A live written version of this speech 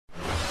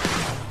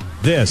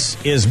This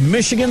is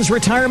Michigan's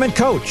retirement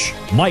coach,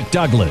 Mike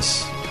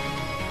Douglas.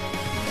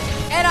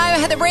 And I'm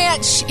Heather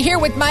Branch here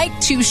with Mike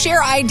to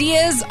share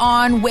ideas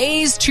on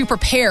ways to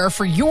prepare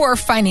for your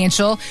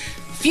financial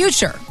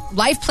future.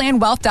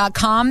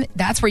 LifePlanWealth.com.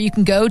 That's where you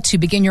can go to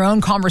begin your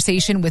own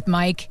conversation with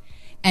Mike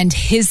and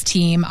his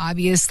team.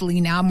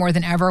 Obviously, now more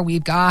than ever,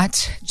 we've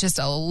got just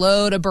a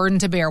load of burden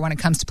to bear when it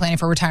comes to planning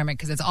for retirement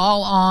because it's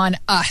all on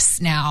us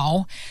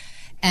now.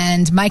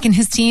 And Mike and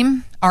his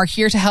team are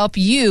here to help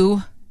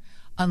you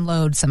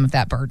unload some of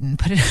that burden.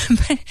 We're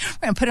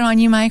going to put it on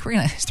you, Mike. We're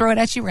going to throw it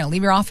at you. We're going to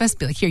leave your office,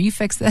 be like, here, you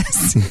fix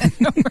this.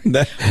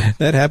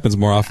 That happens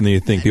more often than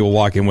you think. People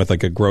walk in with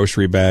like a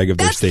grocery bag of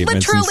their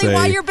statements. That's literally and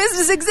say, why your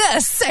business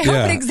exists. I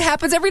hope it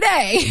happens every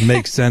day.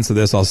 Makes sense of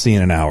this. I'll see you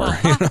in an hour.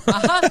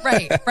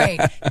 Right.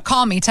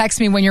 Call me,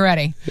 text me when you're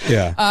ready.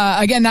 Yeah.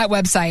 Again, that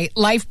website,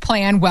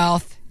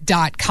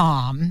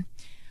 lifeplanwealth.com.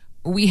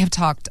 We have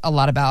talked a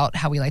lot about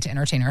how we like to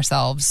entertain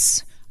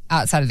ourselves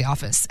outside of the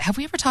office. Have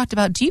we ever talked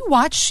about, do you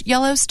watch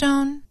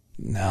Yellowstone?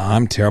 No,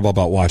 I'm terrible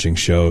about watching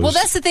shows. Well,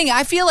 that's the thing.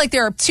 I feel like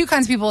there are two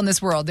kinds of people in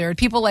this world. There are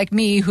people like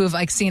me who have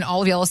like seen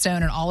all of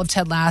Yellowstone and all of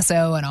Ted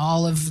Lasso and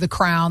all of The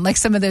Crown, like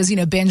some of those,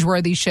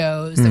 binge-worthy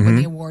shows that win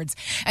the awards.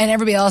 And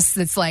everybody else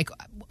that's like,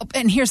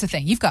 and here's the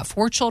thing. You've got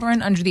 4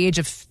 children under the age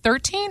of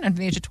 13, under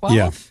the age of 12?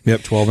 Yeah.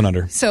 Yep, 12 and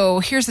under. So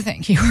here's the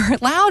thing. You are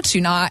allowed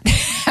to not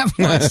have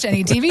watched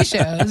any TV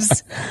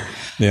shows.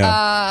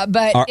 Yeah.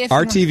 But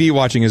our TV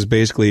watching is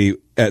basically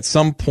at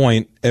some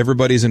point,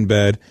 everybody's in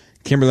bed.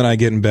 Kimberly and I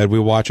get in bed. We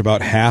watch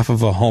about half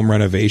of a home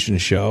renovation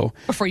show.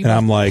 Before you and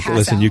I'm like,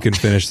 listen, out. you can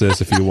finish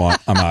this if you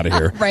want. I'm out of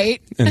here.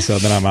 Right. And so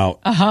then I'm out.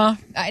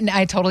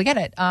 I totally get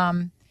it.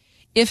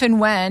 If and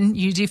when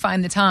you do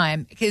find the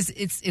time, because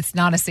it's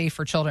not a safe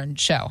for children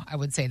show, I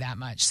would say that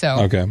much.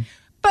 So okay.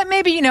 But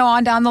maybe,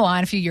 on down the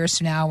line, a few years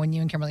from now, when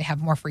you and Kimberly have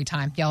more free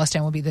time,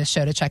 Yellowstone will be the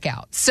show to check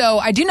out. So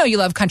I do know you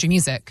love country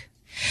music.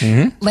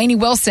 Mm-hmm. Lainey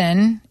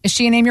Wilson, is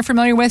she a name you're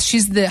familiar with?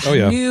 She's the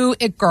new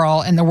it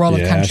girl in the world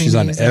of country music.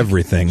 Yeah, she's on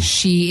everything.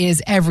 She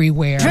is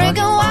everywhere.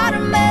 Drinking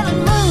watermelon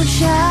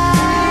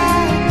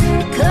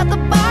moonshine, cut the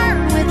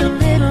barn with a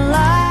little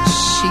light.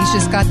 She's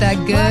just got that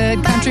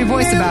good country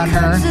voice about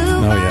her.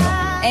 Oh,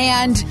 yeah.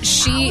 And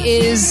she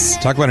is...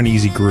 Talk about an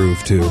easy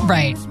groove, too.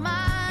 Right.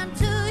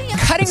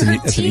 Cutting her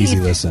teeth. It's an easy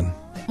listen.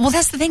 Well,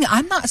 that's the thing.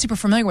 I'm not super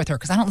familiar with her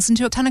because I don't listen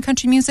to a ton of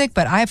country music,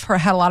 but I've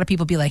had a lot of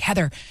people be like,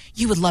 Heather,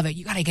 you would love it.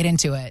 You got to get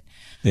into it.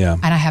 Yeah.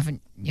 And I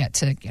haven't yet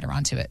to get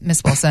around to it.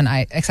 Miss Wilson,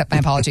 I accept my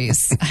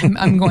apologies.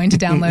 I'm going to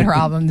download her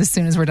album as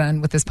soon as we're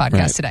done with this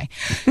podcast today.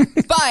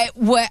 But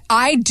what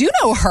I do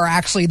know her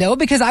actually, though,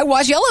 because I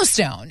watch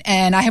Yellowstone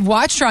and I have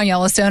watched her on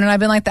Yellowstone and I've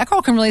been like, that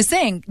girl can really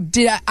sing.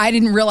 I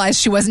didn't realize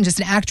she wasn't just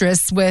an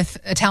actress with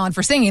a talent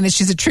for singing, that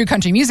she's a true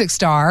country music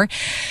star.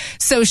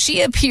 So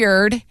she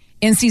appeared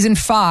in season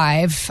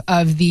 5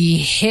 of the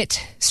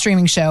hit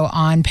streaming show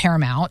on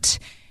Paramount.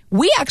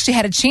 We actually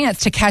had a chance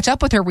to catch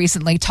up with her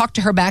recently, talk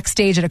to her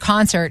backstage at a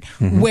concert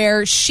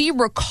where she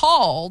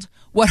recalled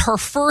what her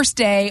first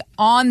day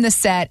on the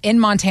set in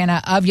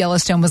Montana of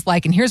Yellowstone was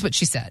like. And here's what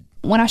she said.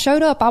 When I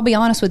showed up, I'll be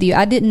honest with you,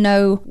 I didn't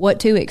know what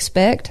to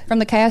expect from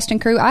the cast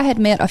and crew. I had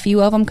met a few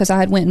of them because I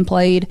had went and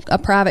played a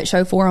private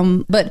show for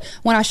them. But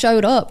when I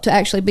showed up to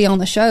actually be on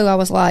the show, I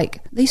was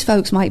like, these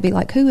folks might be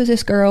like, who is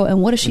this girl?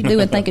 And what is she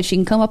doing thinking she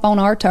can come up on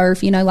our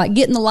turf? Like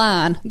get in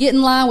line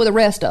with the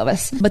rest of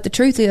us. But the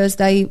truth is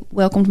they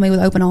welcomed me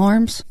with open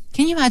arms.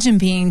 Can you imagine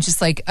being just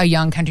like a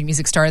young country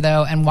music star,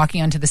 though, and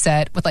walking onto the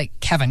set with like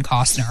Kevin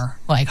Costner,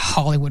 like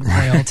Hollywood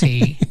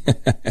royalty?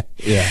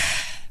 Yeah.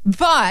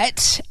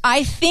 But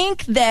I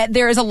think that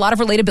there is a lot of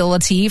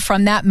relatability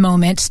from that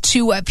moment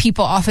to what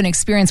people often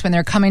experience when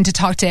they're coming to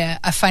talk to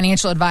a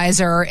financial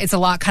advisor. It's a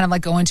lot kind of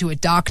like going to a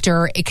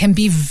doctor. It can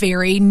be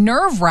very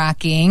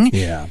nerve-wracking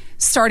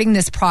starting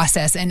this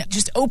process and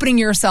just opening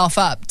yourself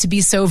up to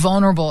be so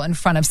vulnerable in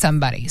front of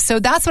somebody. So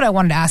that's what I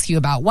wanted to ask you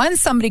about. When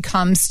somebody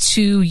comes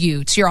to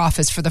you, to your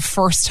office for the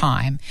first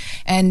time,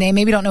 and they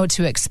maybe don't know what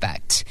to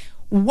expect,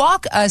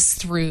 walk us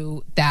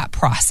through that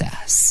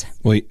process.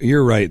 Well,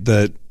 you're right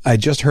that I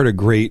just heard a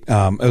great,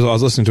 I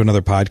was listening to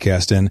another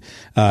podcast and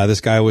this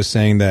guy was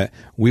saying that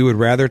we would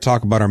rather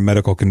talk about our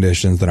medical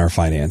conditions than our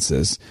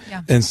finances.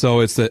 Yeah. And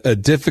so it's a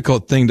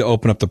difficult thing to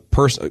open up the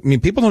person. I mean,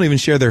 people don't even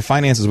share their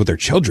finances with their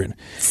children.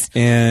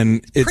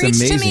 And it's Preach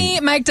amazing. To me,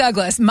 Mike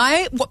Douglas.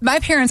 My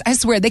parents, I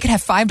swear, they could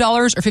have $5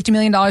 or $50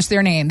 million to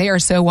their name. They are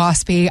so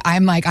waspy.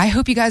 I'm like, I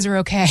hope you guys are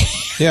okay.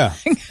 Yeah.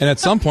 And at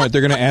some point,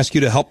 they're going to ask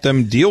you to help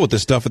them deal with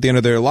this stuff at the end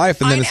of their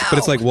life. And then but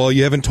it's like, well,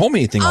 you haven't told me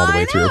anything all the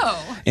way through.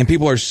 And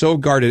people are so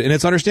guarded. And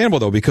it's understandable,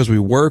 though, because we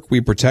work,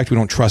 we protect, we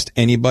don't trust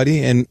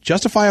anybody, and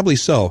justifiably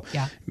so.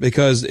 Yeah.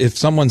 Because if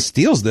someone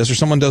steals this or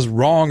someone does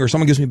wrong or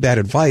someone gives me bad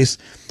advice,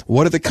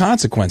 what are the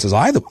consequences?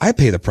 I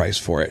pay the price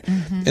for it.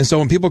 Mm-hmm. And so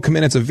when people come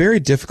in, it's a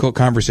very difficult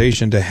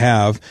conversation to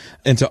have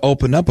and to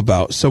open up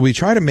about. So we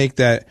try to make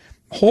that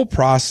whole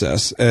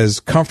process as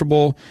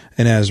comfortable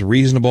and as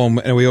reasonable.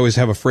 And we always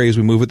have a phrase,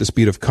 we move at the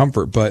speed of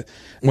comfort. But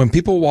when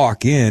people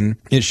walk in,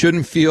 it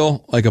shouldn't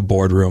feel like a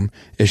boardroom.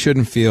 It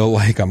shouldn't feel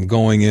like I'm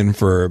going in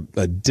for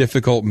a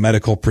difficult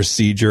medical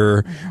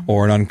procedure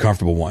or an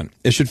uncomfortable one.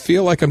 It should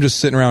feel like I'm just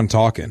sitting around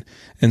talking.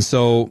 And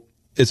so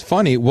it's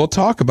funny, we'll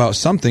talk about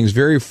some things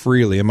very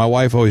freely, and my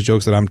wife always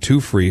jokes that I'm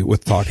too free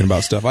with talking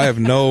about stuff. I have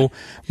no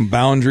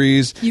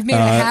boundaries. You've made a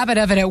habit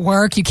of it at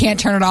work. You can't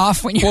turn it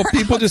off when you're Well,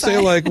 people just say,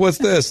 like, what's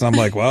this? And I'm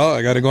like, well,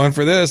 I got to go in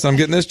for this. I'm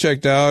getting this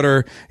checked out.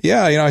 Or,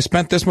 yeah, I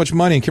spent this much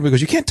money. And Kimberly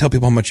goes, you can't tell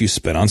people how much you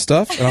spent on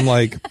stuff. And I'm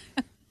like,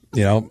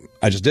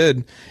 I just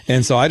did.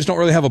 And so I just don't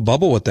really have a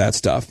bubble with that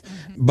stuff.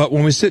 But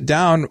when we sit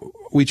down,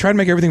 we try to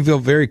make everything feel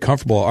very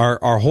comfortable.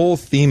 Our whole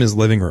theme is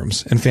living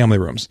rooms and family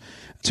rooms.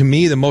 To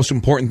me, the most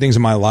important things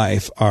in my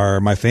life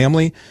are my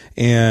family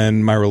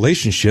and my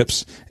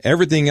relationships.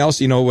 Everything else,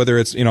 whether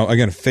it's,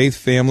 again, faith,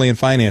 family, and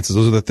finances,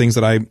 those are the things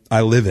that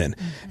I live in.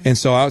 And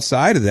so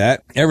outside of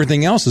that,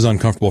 everything else is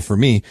uncomfortable for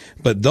me.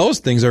 But those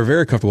things are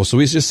very comfortable. So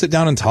we just sit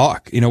down and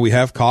talk. We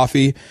have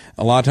coffee.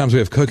 A lot of times we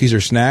have cookies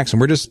or snacks,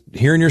 and we're just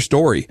hearing your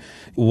story.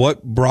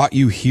 What brought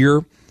you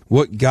here?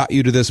 What got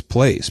you to this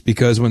place?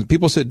 Because when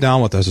people sit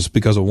down with us, it's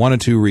because of one of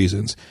two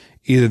reasons.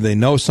 Either they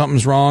know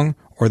something's wrong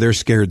or they're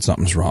scared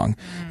something's wrong.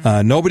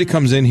 Nobody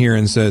comes in here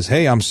and says,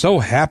 hey, I'm so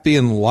happy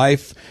in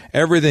life.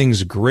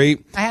 Everything's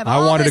great. I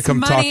wanted to come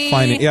talk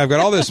finance. Yeah, I've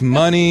got all this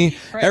money.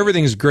 Right.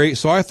 Everything's great.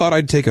 So I thought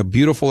I'd take a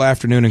beautiful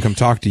afternoon and come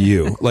talk to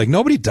you. Like,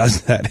 nobody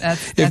does that.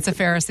 That's a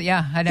Pharisee.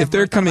 Yeah. If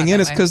they're coming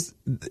in, it's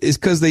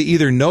because they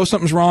either know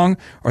something's wrong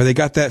or they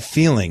got that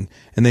feeling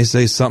and they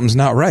say something's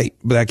not right,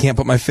 but I can't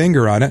put my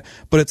finger on it.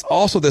 But it's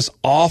also this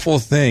awful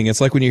thing. It's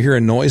like when you hear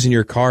a noise in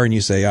your car and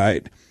you say,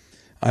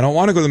 I don't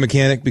want to go to the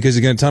mechanic because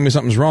he's going to tell me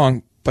something's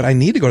wrong, but I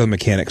need to go to the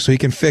mechanic so he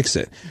can fix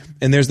it.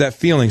 And there's that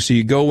feeling. So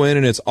you go in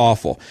and it's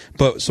awful.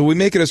 But so we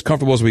make it as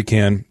comfortable as we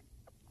can.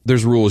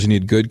 There's rules. You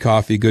need good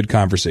coffee, good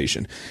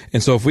conversation.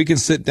 And so if we can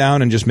sit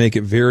down and just make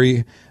it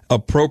very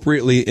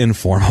appropriately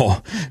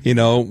informal,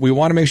 we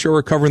want to make sure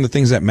we're covering the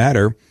things that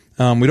matter.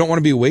 We don't want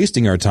to be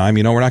wasting our time.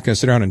 We're not going to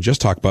sit around and just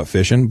talk about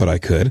fishing, but I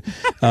could.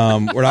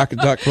 We're not going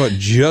to talk about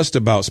just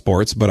about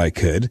sports, but I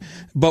could.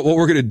 But what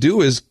we're going to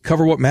do is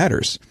cover what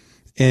matters.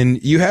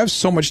 And you have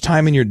so much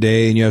time in your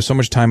day and you have so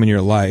much time in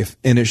your life,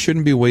 and it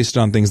shouldn't be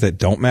wasted on things that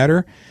don't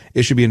matter.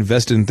 It should be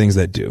invested in things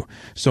that do.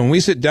 So when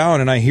we sit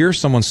down and I hear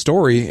someone's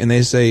story and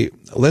they say,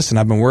 listen,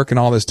 I've been working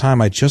all this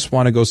time. I just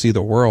want to go see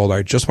the world.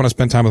 I just want to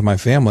spend time with my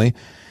family.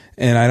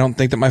 And I don't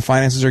think that my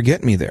finances are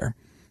getting me there.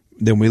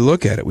 Then we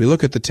look at it. We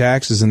look at the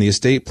taxes and the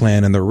estate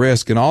plan and the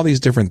risk and all these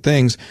different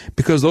things,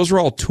 because those are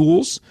all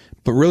tools,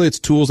 but really it's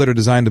tools that are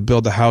designed to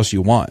build the house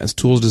you want. It's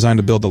tools designed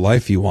to build the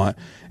life you want.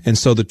 And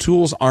so the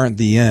tools aren't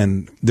the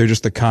end. They're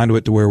just the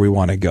conduit to where we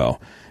want to go.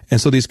 And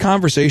so these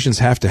conversations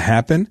have to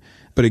happen.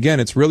 But again,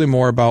 it's really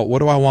more about what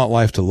do I want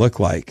life to look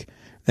like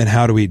and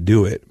how do we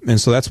do it? And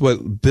so that's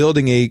what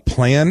building a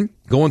plan,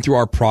 going through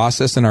our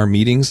process in our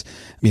meetings.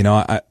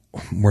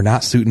 We're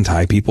not suit and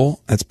tie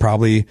people. That's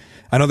probably,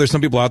 I know there's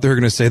some people out there who are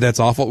going to say that's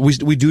awful.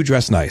 We do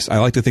dress nice. I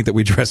like to think that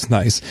we dress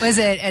nice. Was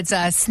it? It's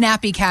a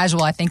snappy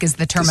casual, I think is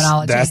the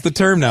terminology. That's the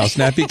term now,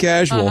 snappy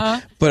casual.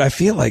 But I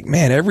feel like,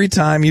 man, every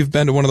time you've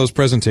been to one of those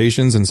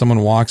presentations and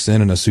someone walks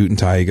in a suit and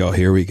tie, you go,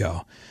 here we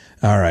go.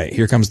 All right,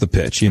 here comes the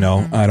pitch. I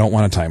don't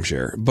want a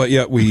timeshare, but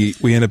yet we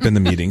end up in the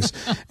meetings.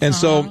 And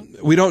so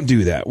we don't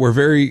do that. We're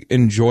very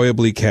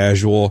enjoyably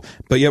casual,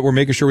 but yet we're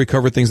making sure we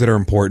cover things that are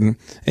important.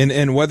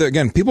 And whether,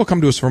 again, people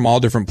come to us from all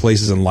different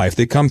places in life.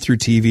 They come through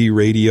TV,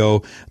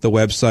 radio, the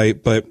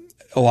website, but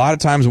a lot of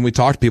times when we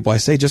talk to people, I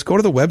say, just go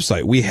to the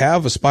website. We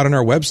have a spot on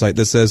our website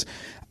that says,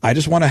 I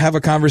just want to have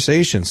a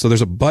conversation. So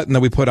there's a button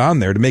that we put on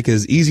there to make it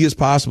as easy as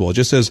possible. It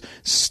just says,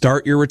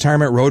 start your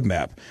retirement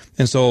roadmap.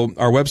 And so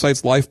our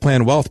website's Life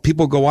Plan Wealth.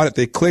 People go on it,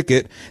 they click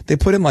it, they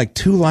put in like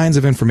 2 lines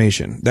of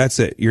information. That's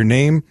it. Your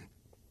name,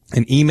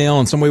 an email,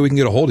 and some way we can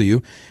get a hold of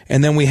you.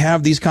 And then we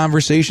have these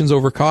conversations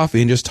over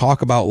coffee and just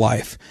talk about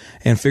life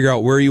and figure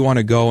out where you want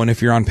to go and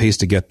if you're on pace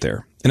to get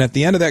there. And at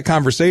the end of that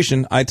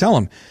conversation, I tell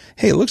them,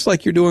 hey, it looks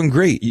like you're doing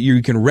great.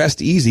 You can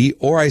rest easy.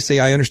 Or I say,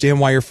 I understand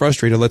why you're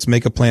frustrated. Let's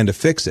make a plan to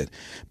fix it.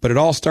 But it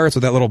all starts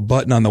with that little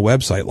button on the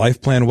website,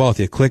 Life Plan Wealth.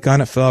 You click on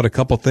it, fill out a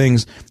couple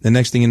things. The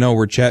next thing you know,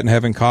 we're chatting,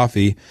 having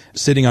coffee,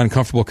 sitting on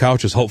comfortable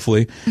couches,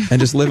 hopefully, and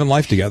just living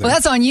life together. Well,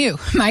 that's on you,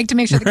 Mike, to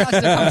make sure the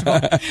couches are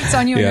comfortable. It's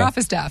on you and your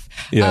office staff.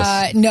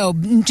 Yes. No,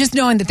 just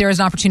knowing that there is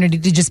an opportunity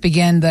to just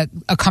begin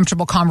a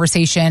comfortable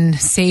conversation,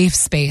 safe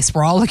space.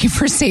 We're all looking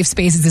for safe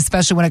spaces,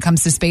 especially when it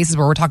comes to spaces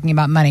where we're talking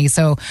about money.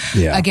 So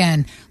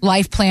again,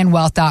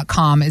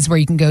 lifeplanwealth.com is where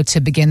you can go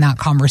to begin that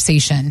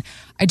conversation.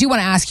 I do want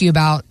to ask you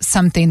about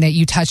something that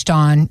you touched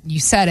on. You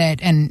said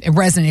it and it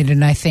resonated,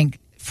 and I think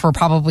for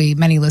probably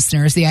many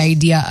listeners, the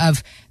idea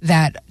of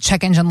that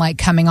check engine light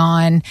coming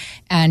on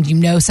and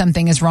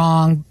something is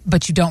wrong,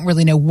 but you don't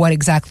really know what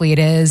exactly it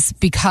is,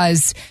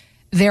 because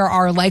there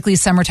are likely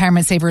some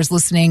retirement savers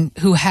listening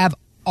who have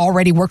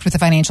already worked with a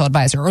financial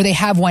advisor, or they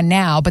have one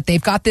now, but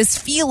they've got this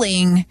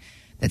feeling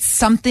that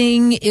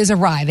something is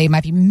awry. They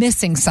might be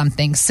missing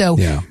something. So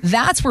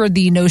that's where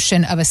the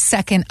notion of a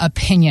second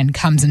opinion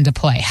comes into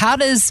play. How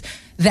does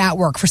that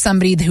work for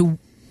somebody who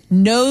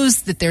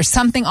knows that there's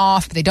something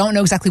off, but they don't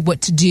know exactly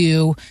what to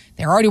do?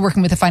 They're already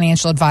working with a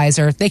financial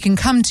advisor. They can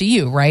come to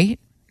you, right?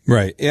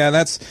 Right. Yeah,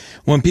 that's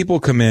when people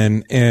come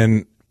in,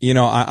 and, you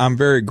know, I'm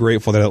very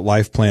grateful that at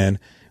Life Plan,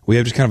 we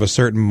have just kind of a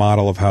certain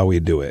model of how we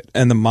do it.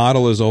 And the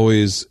model is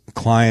always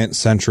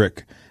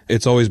client-centric.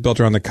 It's always built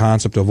around the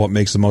concept of what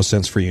makes the most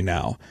sense for you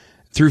now.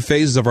 Through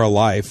phases of our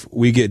life,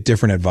 we get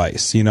different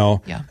advice. You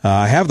know,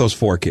 I have those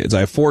 4 kids.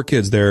 I have 4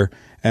 kids there.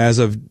 As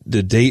of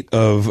the date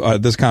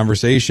of this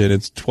conversation,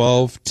 it's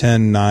 12,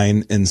 10,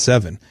 9, and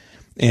 7.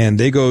 And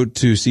they go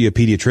to see a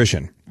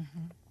pediatrician.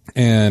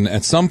 And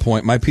at some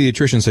point, my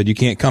pediatrician said, you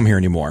can't come here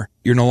anymore.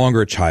 You're no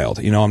longer a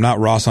child. You know, I'm not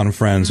Ross on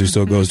Friends who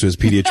still goes to his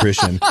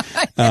pediatrician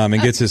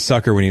and gets his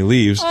sucker when he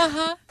leaves.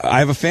 I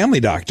have a family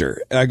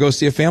doctor. I go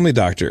see a family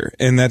doctor,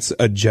 and that's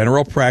a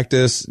general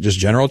practice, just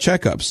general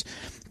checkups.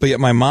 But yet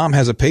my mom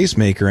has a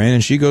pacemaker in,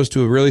 and she goes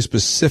to a really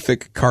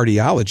specific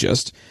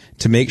cardiologist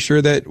to make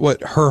sure that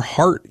her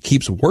heart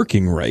keeps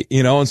working right,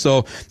 you know? And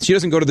so she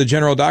doesn't go to the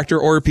general doctor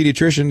or a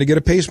pediatrician to get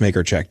a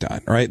pacemaker checked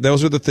on, right?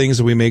 Those are the things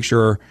that we make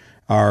sure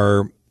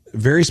are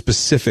very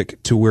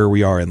specific to where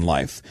we are in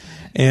life.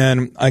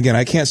 And again,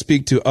 I can't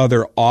speak to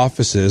other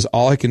offices.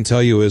 All I can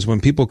tell you is when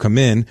people come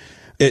in,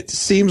 it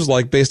seems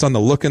like, based on the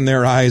look in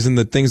their eyes and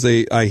the things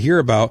I hear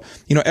about,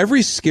 you know,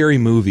 every scary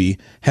movie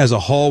has a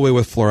hallway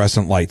with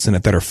fluorescent lights in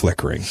it that are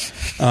flickering.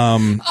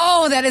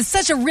 That is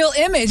such a real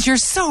image. You're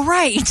so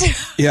right.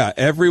 Yeah,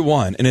 every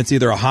one. And it's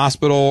either a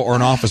hospital or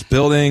an office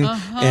building,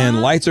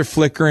 and lights are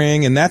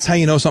flickering. And that's how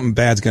you know something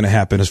bad's going to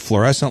happen, is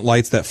fluorescent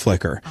lights that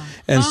flicker.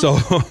 And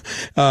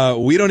so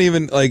we don't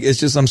even, like, it's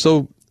just,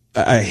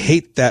 I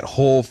hate that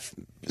whole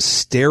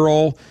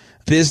sterile,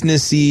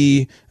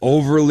 businessy,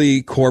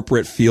 overly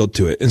corporate feel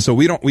to it. And so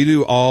we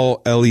do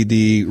all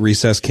LED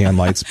recessed can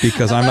lights,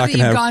 because I'm not going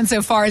to have gone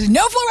so far as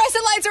no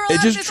fluorescent lights are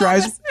allowed. It just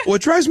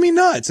drives me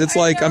nuts. It's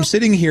like I'm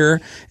sitting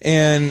here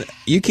and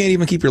you can't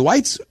even keep your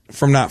lights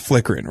from not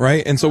flickering,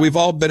 right? And so we've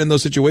all been in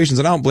those situations,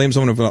 and I don't blame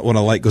someone when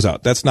a light goes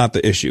out. That's not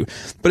the issue.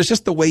 But it's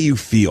just the way you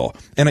feel.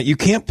 And you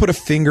can't put a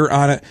finger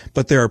on it,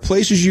 but there are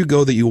places you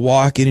go that you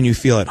walk in and you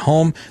feel at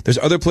home. There's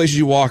other places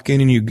you walk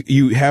in and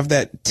you have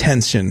that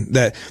tension,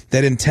 that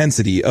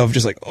intensity of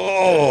just like,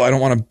 oh, I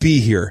don't want to be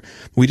here.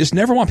 We just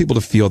never want people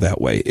to feel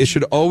that way. It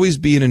should always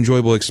be an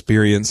enjoyable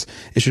experience.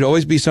 It should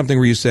always be something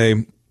where you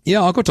say,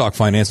 yeah, I'll go talk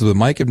finances with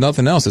Mike. If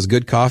nothing else, it's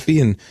good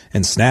coffee and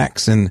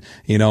snacks and,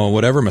 you know,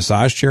 whatever,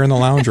 massage chair in the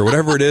lounge or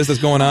whatever it is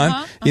that's going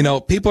on. You know,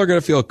 people are going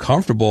to feel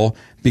comfortable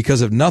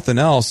because of nothing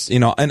else, you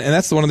know, and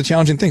that's one of the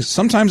challenging things.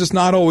 Sometimes it's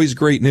not always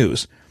great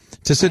news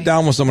to sit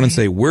down with someone and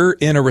say, we're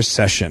in a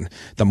recession.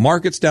 The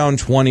market's down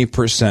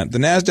 20%. The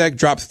NASDAQ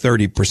dropped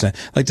 30%.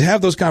 Like, to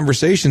have those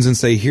conversations and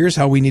say, here's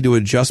how we need to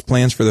adjust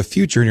plans for the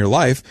future in your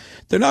life.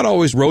 They're not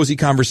always rosy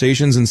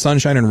conversations and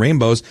sunshine and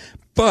rainbows,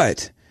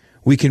 but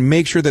we can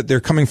make sure that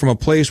they're coming from a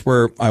place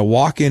where I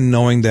walk in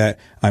knowing that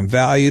I'm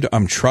valued,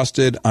 I'm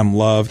trusted, I'm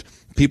loved,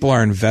 people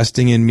are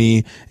investing in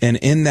me. And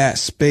in that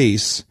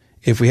space,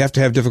 if we have to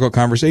have difficult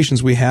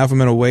conversations, we have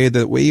them in a way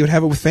that way you would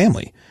have it with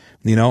family.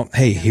 You know,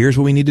 hey, here's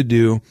what we need to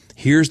do.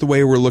 Here's the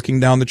way we're looking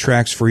down the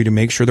tracks for you to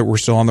make sure that we're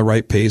still on the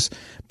right pace.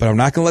 But I'm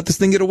not going to let this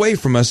thing get away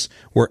from us.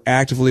 We're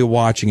actively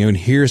watching you, and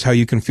here's how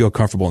you can feel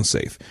comfortable and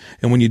safe.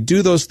 And when you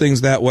do those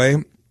things that way,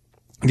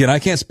 again, I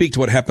can't speak to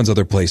what happens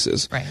other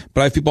places, right,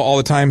 but I have people all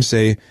the time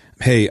say,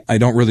 hey, I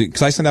don't really,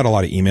 because I send out a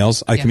lot of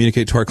emails. I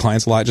communicate to our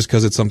clients a lot just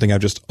because it's something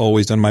I've just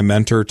always done. My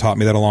mentor taught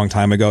me that a long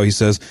time ago. He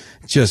says,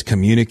 just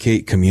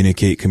communicate.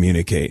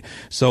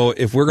 So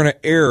if we're going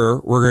to err,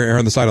 we're going to err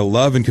on the side of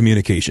love and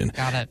communication.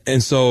 Got it.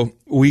 And so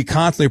we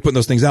constantly are putting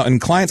those things out,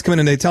 and clients come in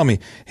and they tell me,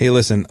 hey,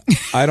 listen,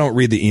 I don't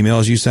read the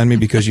emails you send me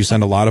because you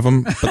send a lot of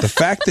them, but the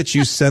fact that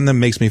you send them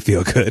makes me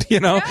feel good, you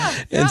know?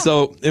 And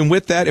so, and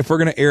with that, if we're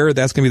going to err,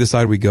 that's going to be the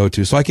side we go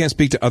to. So I can't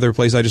speak to other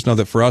places. I just know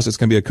that for us, it's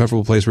going to be a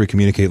comfortable place where we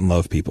communicate and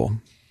love people.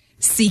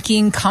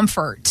 Seeking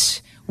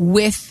comfort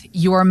with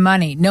your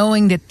money,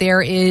 knowing that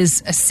there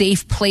is a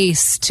safe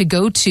place to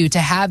go to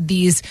have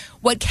these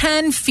what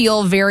can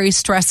feel very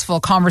stressful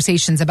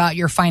conversations about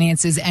your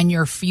finances and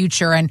your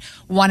future, and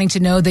wanting to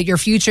know that your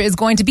future is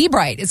going to be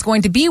bright. It's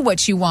going to be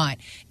what you want.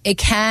 It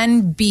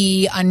can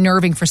be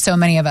unnerving for so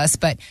many of us,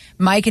 but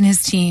Mike and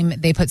his team,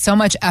 they put so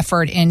much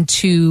effort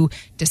into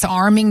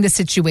disarming the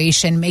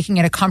situation, making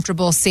it a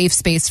comfortable, safe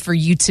space for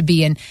you to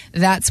be in.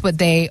 That's what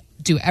they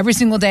do every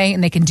single day,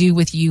 and they can do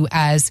with you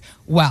as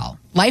well.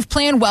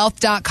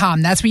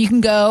 LifePlanWealth.com. That's where you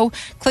can go.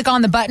 Click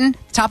on the button,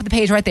 top of the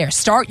page right there.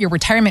 Start your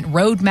retirement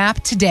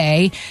roadmap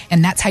today,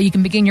 and that's how you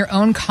can begin your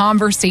own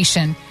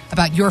conversation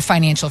about your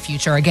financial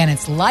future. Again,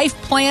 it's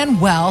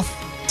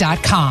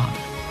LifePlanWealth.com.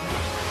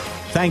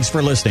 Thanks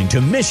for listening to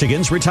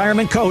Michigan's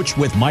Retirement Coach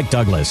with Mike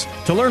Douglas.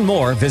 To learn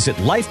more, visit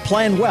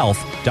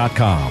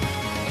LifePlanWealth.com.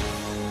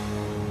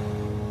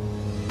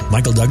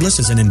 Michael Douglas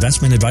is an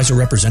investment advisor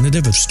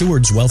representative of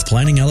Stewards Wealth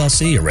Planning,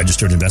 LLC, a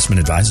registered investment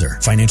advisor.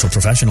 Financial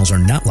professionals are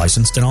not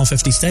licensed in all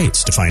 50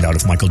 states. To find out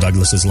if Michael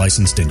Douglas is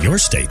licensed in your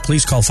state,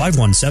 please call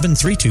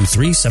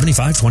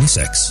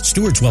 517-323-7526.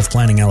 Stewards Wealth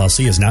Planning,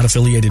 LLC is not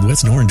affiliated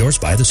with nor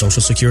endorsed by the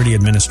Social Security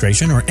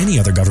Administration or any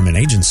other government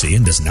agency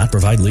and does not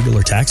provide legal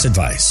or tax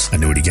advice.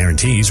 Annuity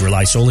guarantees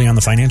rely solely on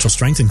the financial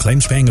strength and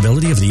claims paying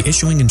ability of the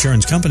issuing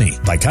insurance company.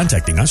 By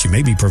contacting us, you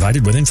may be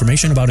provided with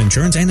information about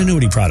insurance and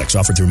annuity products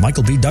offered through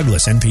Michael B.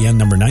 Douglas, NPN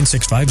number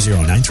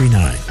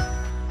 9650939.